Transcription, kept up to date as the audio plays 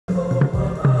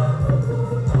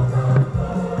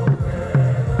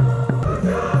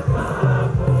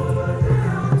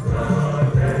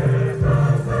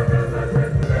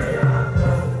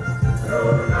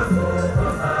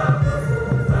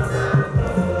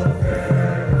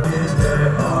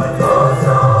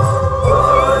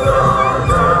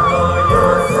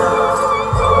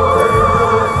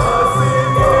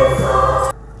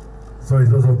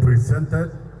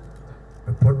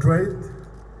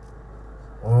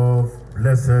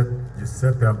Blessed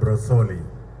Giuseppe Ambrosoli.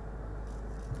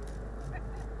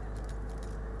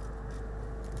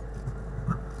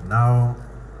 Now,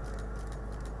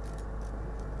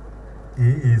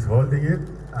 he is holding it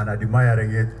and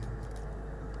admiring it.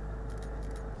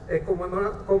 A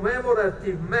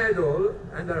commemorative medal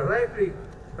and a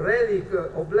relic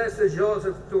of Blessed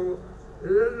Joseph to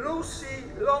Lucy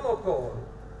Lomoko,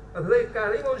 the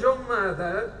Carimojon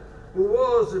mother, who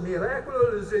was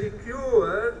miraculously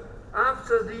cured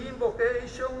after the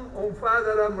invocation of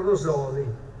Father Ambrosoli.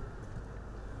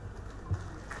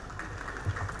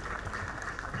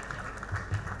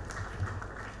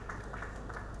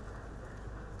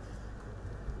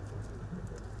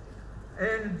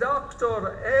 And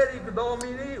Dr. Eric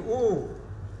Domini, who,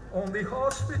 on the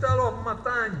hospital of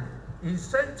Matagne in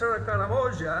central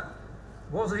Caramoja,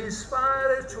 was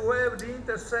inspired to have the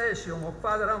intercession of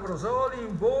Father Ambrosoli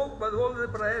invoked by all the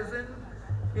present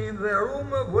in the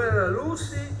room where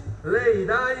Lucy lay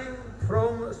dying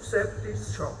from septic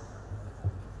shock.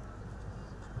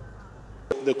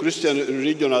 The Christian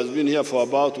religion has been here for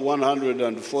about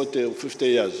 140 or 50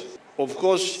 years. Of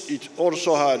course, it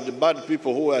also had bad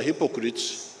people who were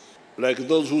hypocrites, like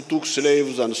those who took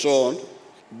slaves and so on,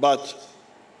 but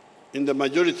in the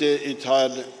majority it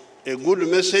had a good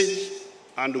message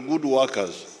and good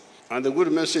workers. And the good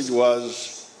message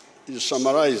is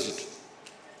summarized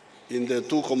in the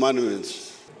 2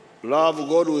 commandments. Love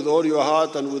God with all your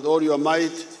heart and with all your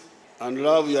might, and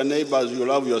love your neighbor as you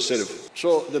love yourself.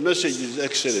 So the message is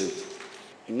excellent.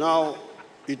 Now,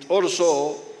 it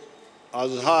also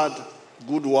has had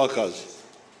good workers,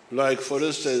 like, for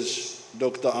instance,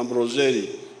 Dr.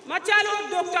 Ambrosoli.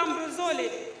 Dr. Ambrosoli.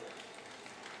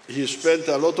 He spent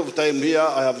a lot of time here.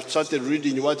 I have started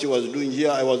reading what he was doing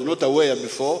here. I was not aware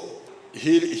before.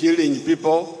 Healing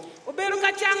people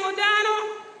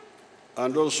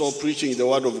and also preaching the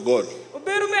word of God.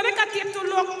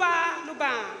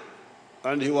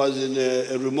 And he was in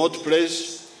a remote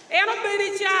place.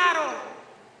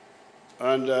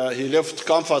 And he left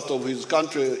comfort of his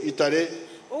country, Italy.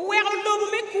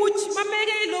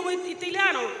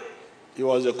 He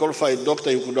was a qualified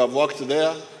doctor. He could have worked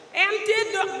there.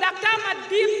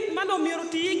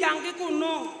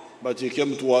 But he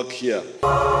came to work here.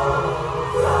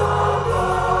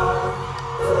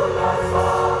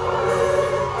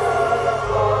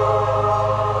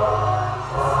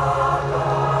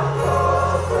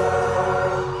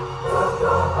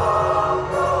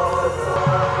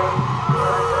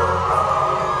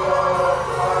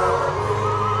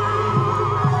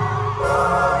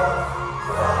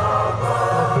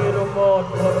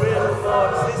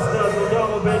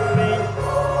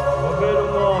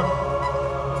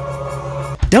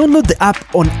 Download the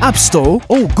app on App Store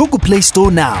or Google Play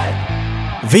Store now.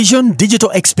 Vision Digital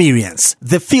Experience,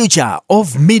 the future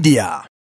of media.